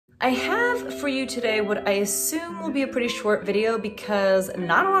I have for you today what I assume will be a pretty short video because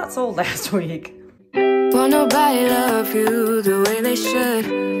not a lot sold last week. Won't nobody love you the way they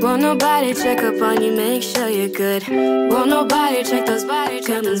should. Won't nobody check up on you, make sure you're good. Won't nobody check those body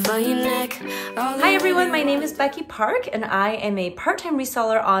trimmings for your neck. Hi everyone, my name is Becky Park and I am a part-time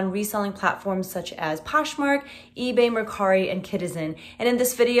reseller on reselling platforms such as Poshmark, eBay, Mercari, and Kidizen. And in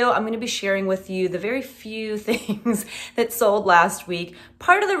this video, I'm going to be sharing with you the very few things that sold last week.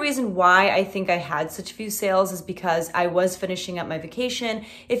 Part of the reason why I think I had such few sales is because I was finishing up my vacation.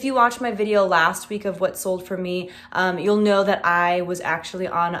 If you watched my video last week of what sold for me, you'll know that I was actually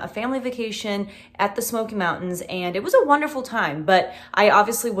on a family vacation at the Smoky Mountains and it was a wonderful time, but I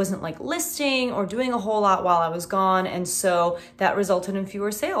obviously wasn't like listing or doing a whole lot while I was gone, and so that resulted in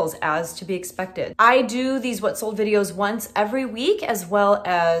fewer sales as to be expected. I do these what sold videos once every week, as well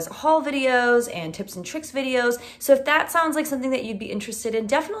as haul videos and tips and tricks videos. So if that sounds like something that you'd be interested in,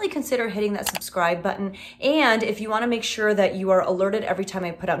 definitely consider hitting that subscribe button. And if you want to make sure that you are alerted every time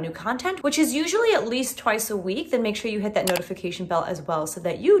I put out new content, which is usually at least twice a week, then make sure you hit that notification bell as well so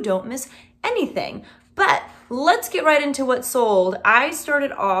that you don't miss anything. But let's get right into what sold. I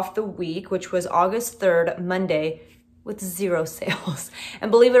started off the week, which was August 3rd, Monday, with 0 sales. And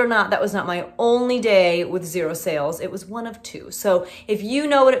believe it or not, that was not my only day with 0 sales. It was one of 2. So if you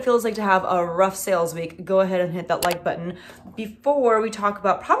know what it feels like to have a rough sales week, go ahead and hit that like button before we talk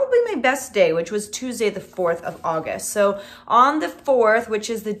about probably my best day, which was Tuesday, the 4th of August. So on the 4th,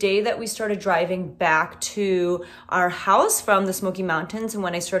 which is the day that we started driving back to our house from the Smoky Mountains, and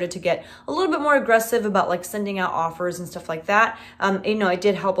when I started to get a little bit more aggressive about like sending out offers and stuff like that, it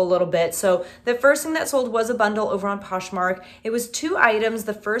did help a little bit. So the first thing that sold was a bundle over on Poshmark. It was 2 items,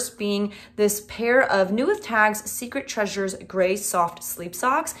 the first being this pair of New With Tags Secret Treasures gray soft sleep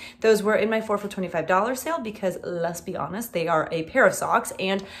socks. Those were in my 4 for $25 sale because let's be honest, they are a pair of socks,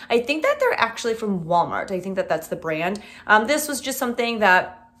 and I think that they're actually from Walmart. I think that that's the brand. This was just something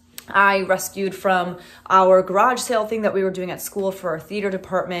that I rescued from our garage sale thing that we were doing at school for our theater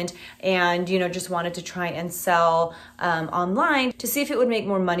department, and just wanted to try and sell online to see if it would make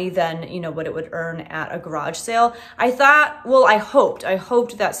more money than what it would earn at a garage sale. I thought, well, I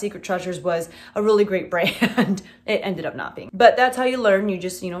hoped that Secret Treasures was a really great brand. It ended up not being, but that's how you learn. You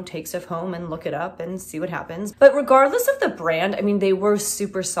just take stuff home and look it up and see what happens. But regardless of the brand, I mean, they were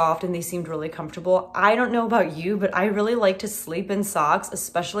super soft and they seemed really comfortable. I don't know about you, but I really like to sleep in socks,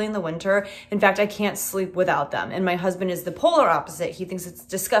 especially in the winter. In fact, I can't sleep without them. And my husband is the polar opposite. He thinks it's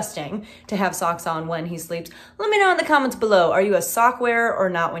disgusting to have socks on when he sleeps. Let me know in the comments below. Are you a sock wearer or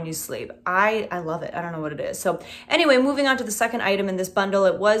not when you sleep? I love it. I don't know what it is. So anyway, moving on to the second item in this bundle,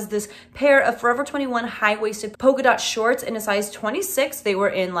 it was this pair of Forever 21 high-waisted polka dot shorts in a size 26. They were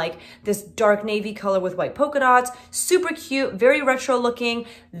in like this dark navy color with white polka dots. Super cute, very retro looking.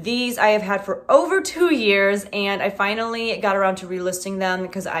 These I have had for over 2 years, and I finally got around to relisting them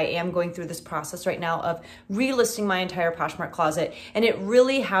because I am going through this process right now of relisting my entire Poshmark closet, and it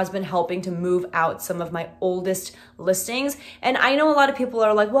really has been helping to move out some of my oldest listings. And I know a lot of people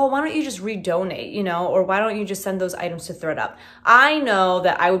are like, well, why don't you just redonate, or why don't you just send those items to ThredUp? I know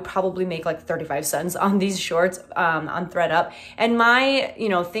that I would probably make like 35 cents on these shorts on ThredUp, and my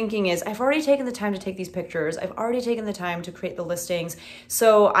thinking is I've already taken the time to take these pictures. I've already taken the time to create the listings,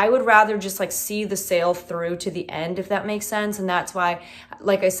 so I would rather just like see the sale through to the end, if that makes sense. And that's why,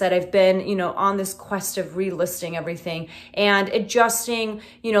 like I said, I've been on this quest of relisting everything and adjusting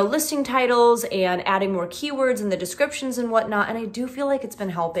listing titles and adding more keywords in the descriptions and whatnot, and I do feel like it's been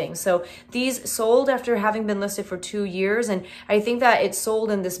helping. So these sold after having been listed for 2 years, and I think that it sold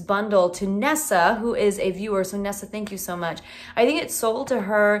in this bundle to Nessa, who is a viewer. So Nessa, thank you so much. I think it sold to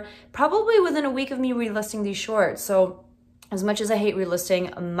her probably within a week of me relisting these shorts. So as much as I hate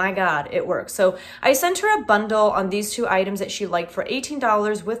relisting, my God, it works. So I sent her a bundle on these 2 items that she liked for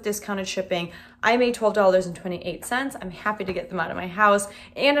 $18 with discounted shipping. I made $12.28. I'm happy to get them out of my house,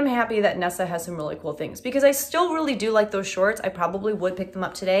 and I'm happy that Nessa has some really cool things because I still really do like those shorts. I probably would pick them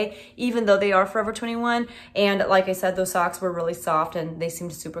up today, even though they are Forever 21. And like I said, those socks were really soft and they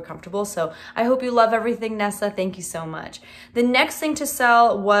seemed super comfortable. So I hope you love everything, Nessa. Thank you so much. The next thing to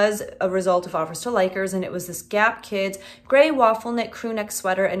sell was a result of offers to likers, and it was this Gap Kids gray waffle knit crew neck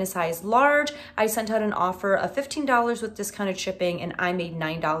sweater in a size large. I sent out an offer of $15 with discounted shipping, and I made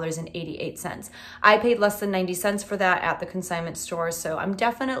 $9.88. I paid less than 90 cents for that at the consignment store. So I'm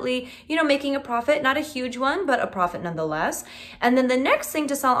definitely, you know, making a profit, not a huge one, but a profit nonetheless. And then the next thing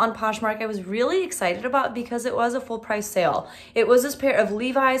to sell on Poshmark I was really excited about because it was a full price sale. It was this pair of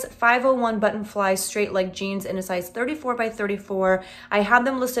Levi's 501 button fly straight leg jeans in a size 34 by 34. I had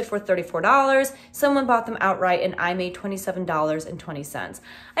them listed for $34. Someone bought them outright and I made $27.20.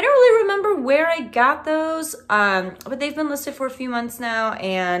 I don't really remember where I got those, but they've been listed for a few months now,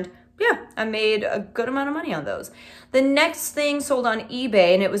 and yeah, I made a good amount of money on those. The next thing sold on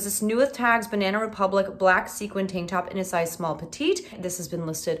eBay, and it was this new with tags Banana Republic black sequin tank top in a size small petite. This has been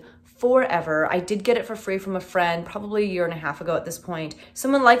listed forever. I did get it for free from a friend probably a year and a half ago at this point.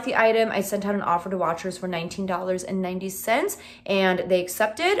 Someone liked the item. I sent out an offer to watchers for $19.90 and they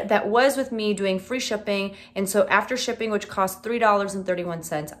accepted. That was with me doing free shipping. And so after shipping, which cost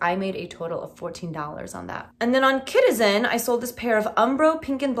 $3.31, I made a total of $14 on that. And then on Kidizen, I sold this pair of Umbro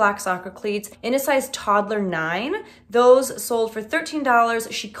pink and black soccer cleats in a size toddler 9. Those sold for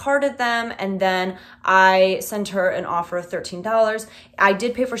 $13. She carded them and then I sent her an offer of $13. I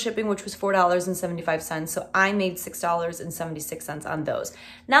did pay for shipping, which was $4.75. So I made $6.76 on those.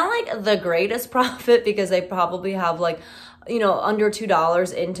 Not like the greatest profit because I probably have like, you know, under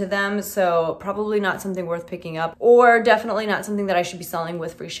 $2 into them. So probably not something worth picking up, or definitely not something that I should be selling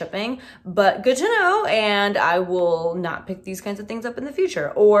with free shipping, but good to know. And I will not pick these kinds of things up in the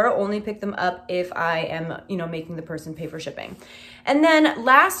future, or only pick them up if I am, you know, making the person pay for shipping. And then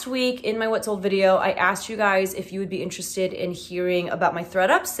last week in my What Sold video, I asked you guys if you would be interested in hearing about my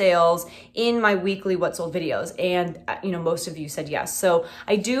ThreadUp sales in my weekly What Sold videos. And, you know, most of you said yes. So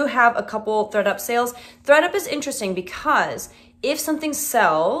I do have a couple ThreadUp sales. ThreadUp is interesting because if something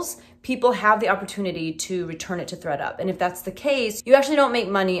sells, people have the opportunity to return it to ThreadUp. And if that's the case, you actually don't make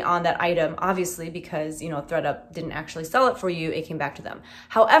money on that item, obviously, because, you know, ThreadUp didn't actually sell it for you, it came back to them.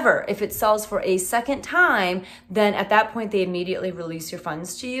 However, if it sells for a second time, then at that point, they immediately release your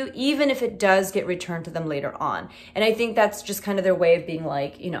funds to you, even if it does get returned to them later on. And I think that's just kind of their way of being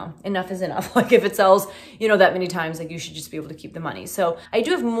like, you know, enough is enough. Like if it sells, you know, that many times, like you should just be able to keep the money. So I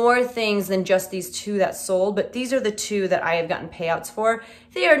do have more things than just these two that sold, but these are the two that I have gotten payouts for.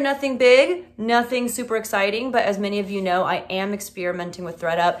 They are nothing big, nothing super exciting, but as many of you know, I am experimenting with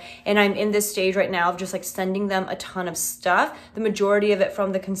ThreadUp, and I'm in this stage right now of just like sending them a ton of stuff, the majority of it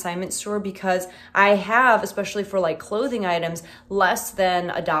from the consignment store, because I have, especially for like clothing items, less than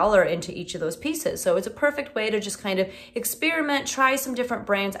 $1 into each of those pieces. So it's a perfect way to just kind of experiment, try some different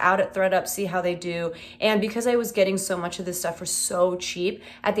brands out at ThreadUp, see how they do. And because I was getting so much of this stuff for so cheap,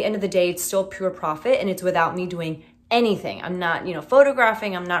 at the end of the day, it's still pure profit, and it's without me doing anything. I'm not, you know,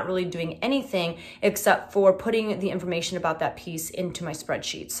 photographing. I'm not really doing anything except for putting the information about that piece into my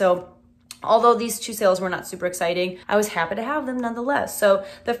spreadsheet. So although these two sales were not super exciting, I was happy to have them nonetheless. So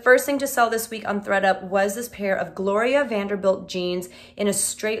the first thing to sell this week on ThreadUp was this pair of Gloria Vanderbilt jeans in a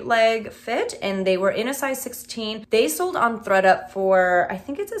straight leg fit, and they were in a size 16. They sold on ThreadUp for, I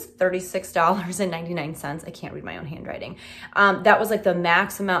think it says $36.99. I can't read my own handwriting. That was like the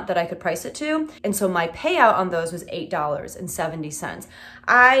max amount that I could price it to. And so my payout on those was $8.70.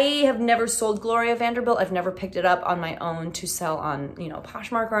 I have never sold Gloria Vanderbilt. I've never picked it up on my own to sell on, you know,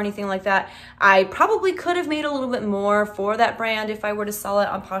 Poshmark or anything like that. I probably could have made a little bit more for that brand if I were to sell it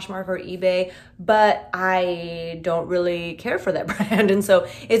on Poshmark or eBay, but I don't really care for that brand. And so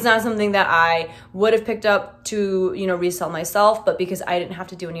it's not something that I would have picked up to, you know, resell myself, but because I didn't have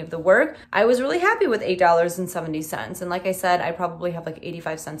to do any of the work, I was really happy with $8.70. And like I said, I probably have like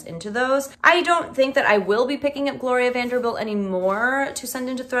 85 cents into those. I don't think that I will be picking up Gloria Vanderbilt anymore to send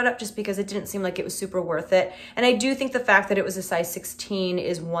into ThreadUp just because it didn't seem like it was super worth it. And I do think the fact that it was a size 16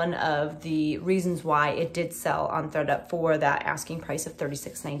 is one of the reasons why it did sell on ThreadUp for that asking price of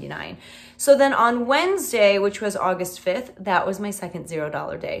 $36.99. So then on Wednesday, which was August 5th, that was my second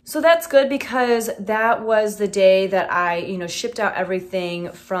 $0 day. So that's good because that was the day that I, you know, shipped out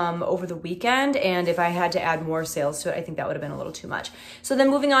everything from over the weekend. And if I had to add more sales to it, I think that would have been a little too much. So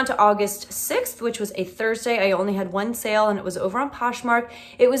then moving on to August 6th, which was a Thursday, I only had one sale and it was over on Poshmark.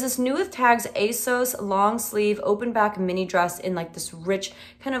 It was this new with tags ASOS long sleeve open back mini dress in like this rich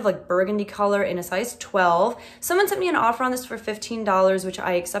kind of like burgundy color in a size 12. Someone sent me an offer on this for $15, which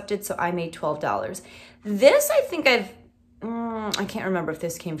I accepted, so I made $12. This I think I've I can't remember if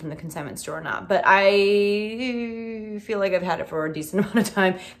this came from the consignment store or not, but I feel like I've had it for a decent amount of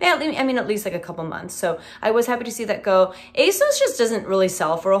time. I mean, at least like a couple months. So I was happy to see that go. ASOS just doesn't really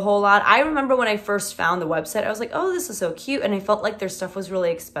sell for a whole lot. I remember when I first found the website, I was like, oh, this is so cute. And I felt like their stuff was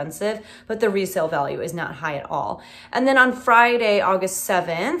really expensive, but the resale value is not high at all. And then on Friday, August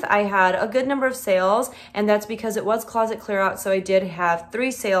 7th, I had a good number of sales, and that's because it was closet clear out. So I did have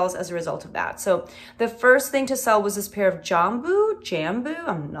 3 sales as a result of that. So the first thing to sell was this pair of Jambu,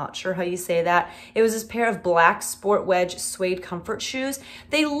 I'm not sure how you say that. It was this pair of black sport wedge suede comfort shoes.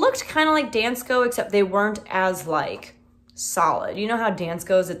 They looked kind of like Dansko, except they weren't as like solid. You know how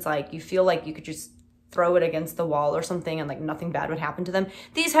Dansko's, it's like you feel like you could just throw it against the wall or something and like nothing bad would happen to them.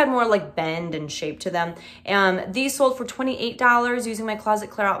 These had more like bend and shape to them. These sold for $28 using my closet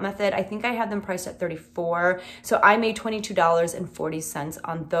clear out method. I think I had them priced at $34. So I made $22.40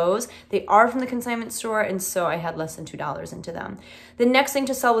 on those. They are from the consignment store, and so I had less than $2 into them. The next thing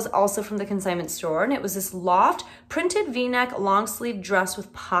to sell was also from the consignment store, and it was this loft printed V-neck long sleeve dress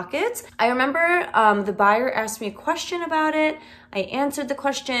with pockets. I remember the buyer asked me a question about it. I answered the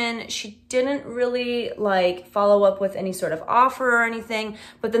question. She didn't really like follow up with any sort of offer or anything,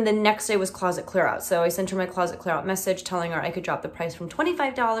 but then the next day was closet clear out. So I sent her my closet clear out message telling her I could drop the price from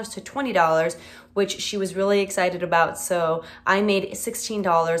 $25 to $20, which she was really excited about. So I made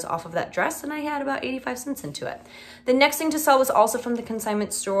 $16 off of that dress, and I had about 85 cents into it. The next thing to sell was also from the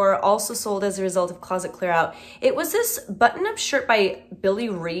consignment store, also sold as a result of closet clear out. It was this button-up shirt by Billy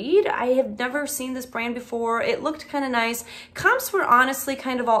Reed. I have never seen this brand before. It looked kind of nice. Comps were honestly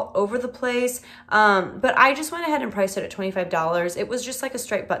kind of all over the place, but I just went ahead and priced it at $25. It was just like a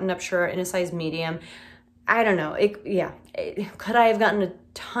striped button-up shirt in a size medium. I don't know. Could I have gotten a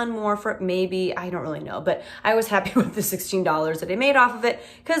ton more for it? Maybe. I don't really know. But I was happy with the $16 that I made off of it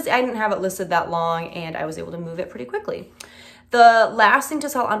because I didn't have it listed that long and I was able to move it pretty quickly. The last thing to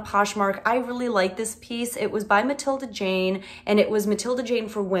sell on Poshmark, I really like this piece. It was by Matilda Jane, and it was Matilda Jane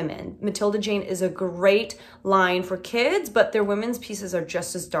for women. Matilda Jane is a great line for kids, but their women's pieces are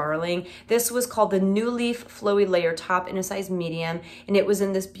just as darling. This was called the New Leaf Flowy Layer Top in a size medium, and it was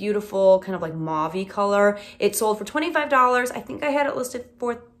in this beautiful kind of like mauve-y color. It sold for $25. I think I had it listed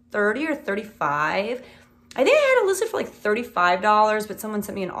for $30 or $35. I think I had it listed for like $35, but someone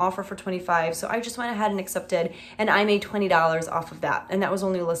sent me an offer for $25, so I just went ahead and accepted, and I made $20 off of that, and that was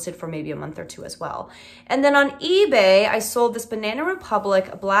only listed for maybe a month or two as well. And then on eBay, I sold this Banana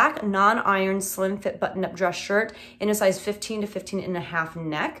Republic black non-iron slim fit button-up dress shirt in a size 15 to 15.5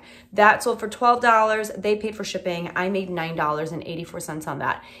 neck. That sold for $12. They paid for shipping. I made $9.84 on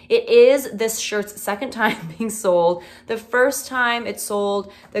that. It is this shirt's second time being sold. The first time it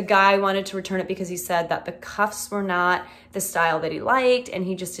sold, the guy wanted to return it because he said that the cuffs were not the style that he liked, and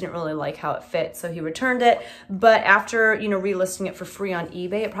he just didn't really like how it fit, so he returned it. But after, you know, relisting it for free on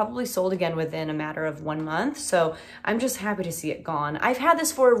eBay, it probably sold again within a matter of 1 month. So I'm just happy to see it gone. I've had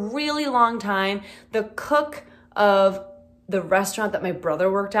this for a really long time. The cook of the restaurant that my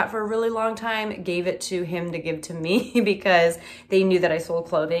brother worked at for a really long time gave it to him to give to me because they knew that I sold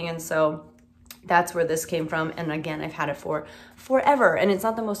clothing, and so that's where this came from. And again, I've had it for forever, and it's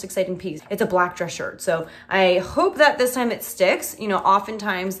not the most exciting piece. It's a black dress shirt, so I hope that this time it sticks. You know,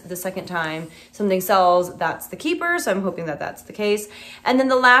 oftentimes the second time something sells, that's the keeper, so I'm hoping that that's the case. And then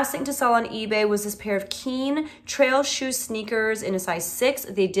the last thing to sell on eBay was this pair of Keen trail shoe sneakers in a size 6.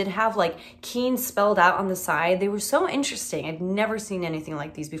 They did have like Keen spelled out on the side. They were so interesting. I'd never seen anything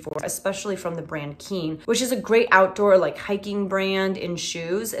like these before, especially from the brand Keen, which is a great outdoor like hiking brand in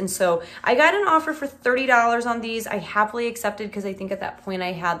shoes. And so I got an offer for $30 on these. I happily accepted because I think at that point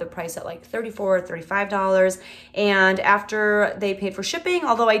I had the price at like $34 or $35. And after they paid for shipping,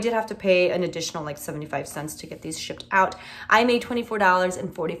 although I did have to pay an additional like 75 cents to get these shipped out, I made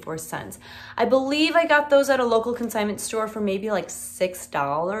 $24.44. I believe I got those at a local consignment store for maybe like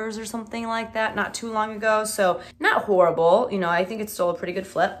 $6 or something like that not too long ago. So not horrible, you know, I think it's still a pretty good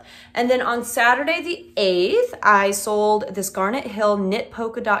flip. And then on Saturday the 8th, I sold this Garnet Hill knit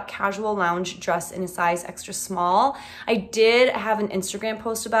polka dot casual lounge dress in a size extra small. I did have an Instagram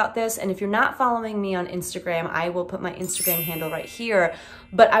post about this, and if you're not following me on Instagram, I will put my Instagram handle right here.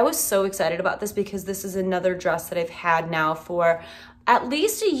 But I was so excited about this because this is another dress that I've had now for at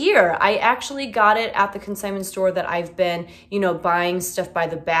least a year. I actually got it at the consignment store that I've been, buying stuff by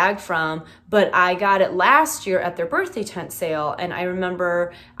the bag from, but I got it last year at their birthday tent sale. And I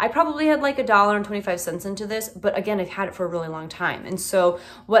remember I probably had like $1.25 into this, but again, I've had it for a really long time. And so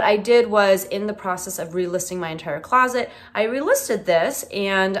what I did was, in the process of relisting my entire closet, I relisted this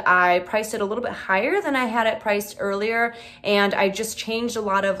and I priced it a little bit higher than I had it priced earlier. And I just changed a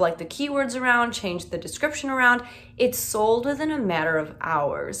lot of like the keywords around, changed the description around. It sold within a matter of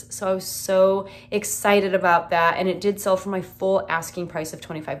hours. So I was so excited about that. And it did sell for my full asking price of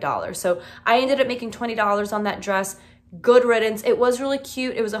 $25. So I ended up making $20 on that dress. Good riddance. It was really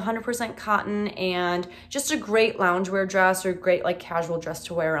cute. It was 100% cotton and just a great loungewear dress or great like casual dress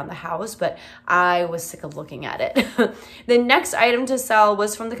to wear around the house, but I was sick of looking at it. The next item to sell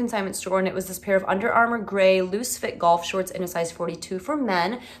was from the consignment store, and it was this pair of Under Armour gray loose fit golf shorts in a size 42 for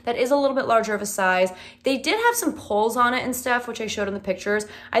men. That is a little bit larger of a size. They did have some pulls on it and stuff, which I showed in the pictures.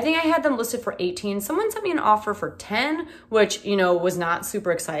 I think I had them listed for 18. Someone sent me an offer for 10, which, was not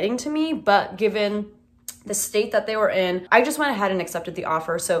super exciting to me, but given the state that they were in, I just went ahead and accepted the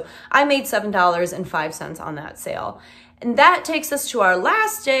offer. So I made $7.05 on that sale. And that takes us to our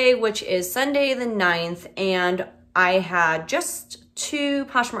last day, which is Sunday the 9th. And I had just 2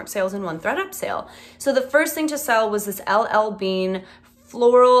 Poshmark sales and 1 ThredUp sale. So the first thing to sell was this LL Bean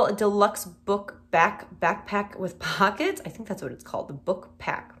Floral Deluxe Book Backpack with pockets. I think that's what it's called, the book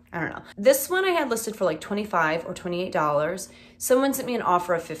pack. I don't know. This one I had listed for like $25 or $28. Someone sent me an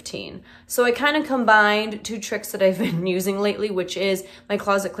offer of $15. So I kind of combined 2 tricks that I've been using lately, which is my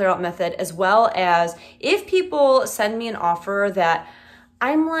closet clear out method, as well as if people send me an offer that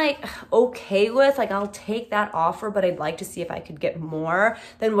I'm like okay with, like I'll take that offer, but I'd like to see if I could get more,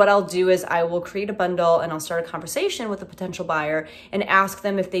 then what I'll do is I will create a bundle and I'll start a conversation with a potential buyer and ask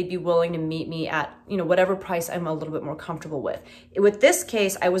them if they'd be willing to meet me at, whatever price I'm a little bit more comfortable with. With this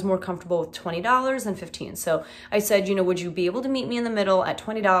case, I was more comfortable with $20 than $15. So I said, would you be able to meet me in the middle at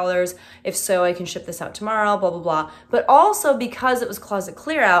 $20? If so, I can ship this out tomorrow, blah, blah, blah. But also because it was closet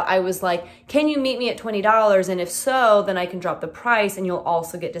clear out, I was like, can you meet me at $20? And if so, then I can drop the price and you'll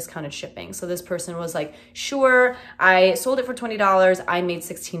also get discounted shipping. So this person was like, sure. I sold it for $20. I made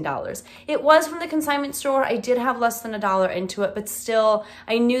 $16. It was from the consignment store. I did have less than $1 into it, but still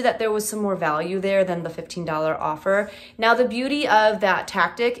I knew that there was some more value there than the $15 offer. Now the beauty of that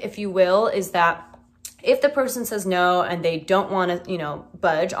tactic, if you will, is that if the person says no and they don't want to,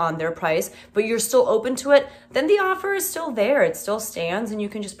 budge on their price, but you're still open to it, then the offer is still there. It still stands and you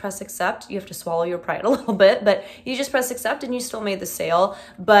can just press accept. You have to swallow your pride a little bit, but you just press accept and you still made the sale.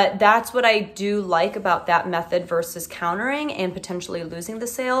 But that's what I do like about that method versus countering and potentially losing the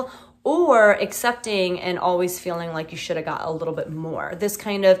sale, or accepting and always feeling like you should have got a little bit more. This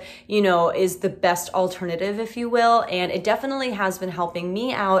kind of, is the best alternative, if you will. And it definitely has been helping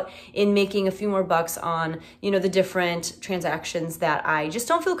me out in making a few more bucks on, the different transactions that I just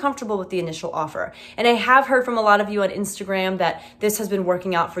don't feel comfortable with the initial offer. And I have heard from a lot of you on Instagram that this has been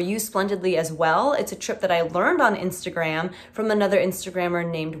working out for you splendidly as well. It's a trip that I learned on Instagram from another Instagrammer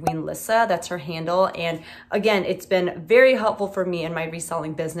named Weenlissa. That's her handle. And again, it's been very helpful for me in my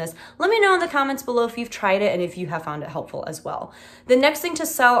reselling business. Let me know in the comments below if you've tried it and if you have found it helpful as well. The next thing to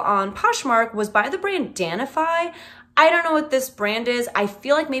sell on Poshmark was by the brand Danify. I don't know what this brand is. I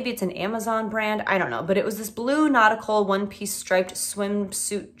feel like maybe it's an Amazon brand. I don't know, but it was this blue nautical one-piece striped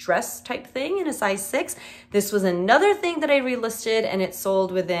swimsuit dress type thing in a size 6. This was another thing that I relisted and it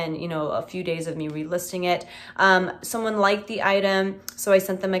sold within, a few days of me relisting it. Someone liked the item, so I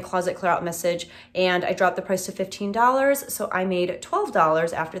sent them a closet clear out message and I dropped the price to $15. So I made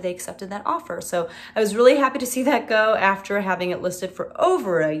 $12 after they accepted that offer. So I was really happy to see that go after having it listed for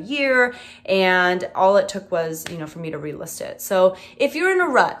over a year. And all it took was, for me to relist it. So if you're in a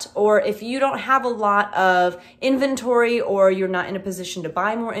rut, or if you don't have a lot of inventory, or you're not in a position to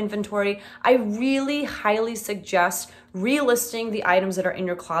buy more inventory, I really highly suggest relisting the items that are in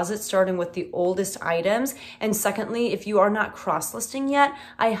your closet, starting with the oldest items. And secondly, if you are not cross-listing yet,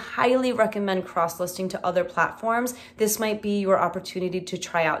 I highly recommend cross-listing to other platforms. This might be your opportunity to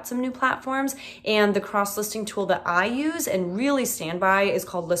try out some new platforms. And the cross-listing tool that I use and really stand by is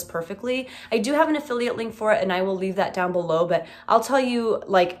called List Perfectly. I do have an affiliate link for it and I will leave that down below, but I'll tell you,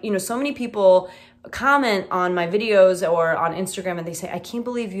 so many people comment on my videos or on Instagram and they say, I can't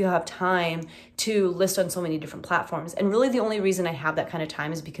believe you have time to list on so many different platforms. And really the only reason I have that kind of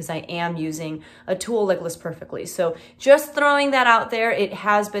time is because I am using a tool like List Perfectly. So just throwing that out there, it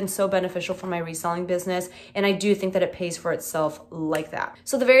has been so beneficial for my reselling business. And I do think that it pays for itself like that.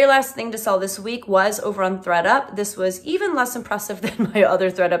 So the very last thing to sell this week was over on ThredUp. This was even less impressive than my other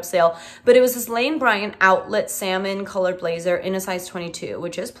ThredUp sale, but it was this Lane Bryant outlet salmon colored blazer in a size 22,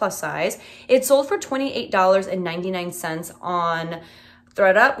 which is plus size. It sold for $28.99 on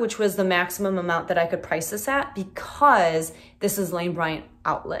ThredUp, which was the maximum amount that I could price this at because this is Lane Bryant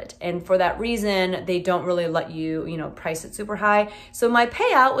outlet. And for that reason, they don't really let you, price it super high. So my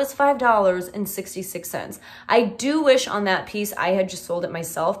payout was $5.66. I do wish on that piece I had just sold it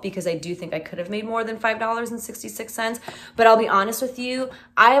myself because I do think I could have made more than $5.66. But I'll be honest with you,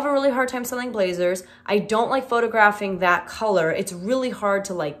 I have a really hard time selling blazers. I don't like photographing that color. It's really hard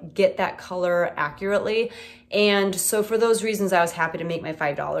to get that color accurately. And so for those reasons, I was happy to make my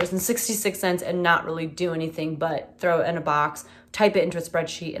 $5.66 and not really do anything but throw it in a box, type it into a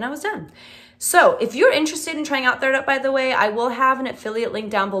spreadsheet, and I was done. So if you're interested in trying out ThredUp, by the way, I will have an affiliate link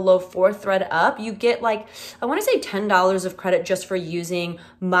down below for ThredUp. You get I want to say $10 of credit just for using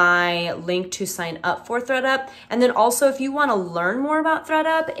my link to sign up for ThredUp. And then also if you want to learn more about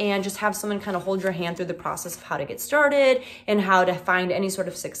ThredUp and just have someone kind of hold your hand through the process of how to get started and how to find any sort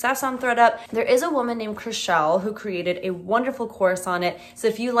of success on ThredUp, there is a woman named Chriselle who created a wonderful course on it. So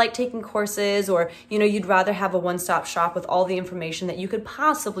if you like taking courses or, you'd rather have a one-stop shop with all the information that you could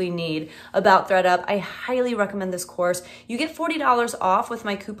possibly need about ThredUp, I highly recommend this course. You get $40 off with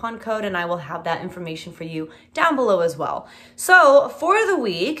my coupon code, and I will have that information for you down below as well. So for the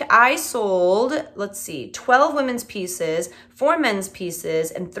week, I sold, 12 women's pieces, 4 men's pieces,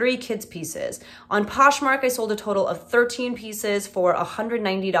 and 3 kids pieces. On Poshmark, I sold a total of 13 pieces for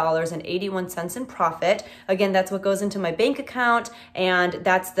 $190.81 in profit. Again, that's what goes into my bank account, and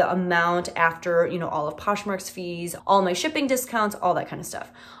that's the amount after, all of Poshmark's fees, all my shipping discounts, all that kind of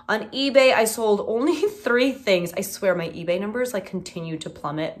stuff. On eBay, I sold only 3 things. I swear my eBay numbers continue to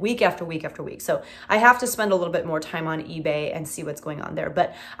plummet week after week after week. So I have to spend a little bit more time on eBay and see what's going on there.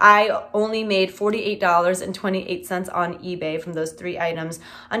 But I only made $48.28 on eBay from those 3 items.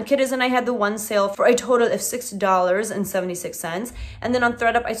 On Kidizen, I had the one sale for a total of $6.76. And then on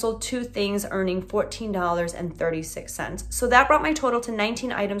ThredUp, I sold 2 things, earning $14.36. So that brought my total to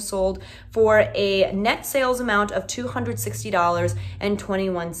 19 items sold for a net sales amount of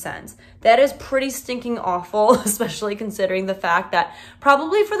 $260.21. That is pretty stinking awful, especially considering the fact that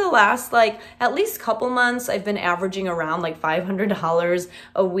probably for the last at least couple months, I've been averaging around $500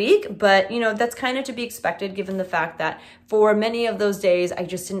 a week. But that's kind of to be expected given the fact that for many of those days, I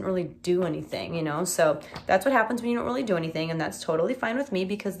just didn't really do anything, So that's what happens when you don't really do anything. And that's totally fine with me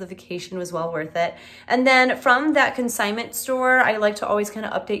because the vacation was well worth it. And then from that consignment store, I like to always kind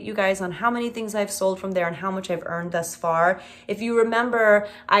of update you guys on how many things I've sold from there and how much I've earned thus far. If you remember,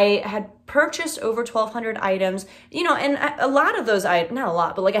 I had purchased over 1,200 items, and a lot of those items, not a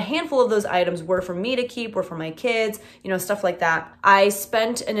lot, but a handful of those items were for me to keep, were for my kids, stuff like that. I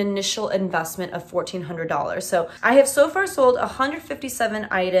spent an initial investment of $1,400. So I have so far sold 157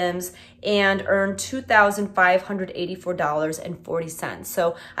 items and earned $2,584.40.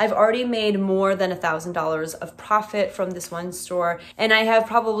 So I've already made more than $1,000 of profit from this one store. And I have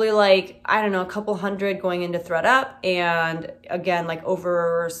probably a couple hundred going into ThredUp, and again,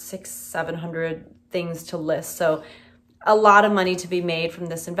 over 600-700 things to list. So a lot of money to be made from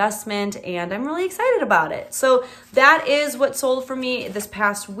this investment, and I'm really excited about it. So that is what sold for me this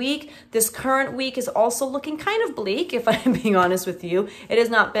past week. This current week is also looking kind of bleak, if I'm being honest with you. It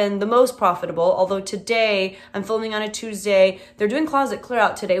has not been the most profitable, although today, I'm filming on a Tuesday. They're doing closet clear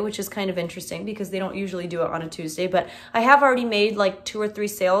out today, which is kind of interesting because they don't usually do it on a Tuesday, but I have already made 2 or 3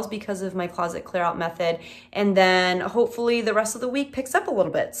 sales because of my closet clear out method, and then hopefully the rest of the week picks up a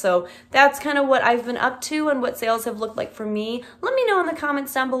little bit. So that's kind of what I've been up to and what sales have looked like for me. Let me know in the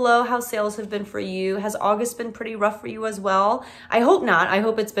comments down below how sales have been for you. Has August been pretty rough for you as well? I hope not. I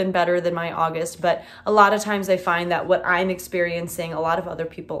hope it's been better than my August, but a lot of times I find that what I'm experiencing, a lot of other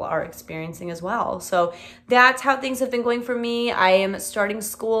people are experiencing as well. So that's how things have been going for me. I am starting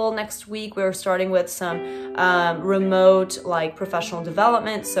school next week. We're starting with some remote professional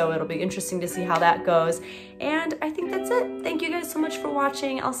development, so it'll be interesting to see how that goes. And I think that's it. Thank you guys so much for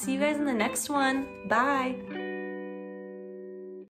watching. I'll see you guys in the next one. Bye.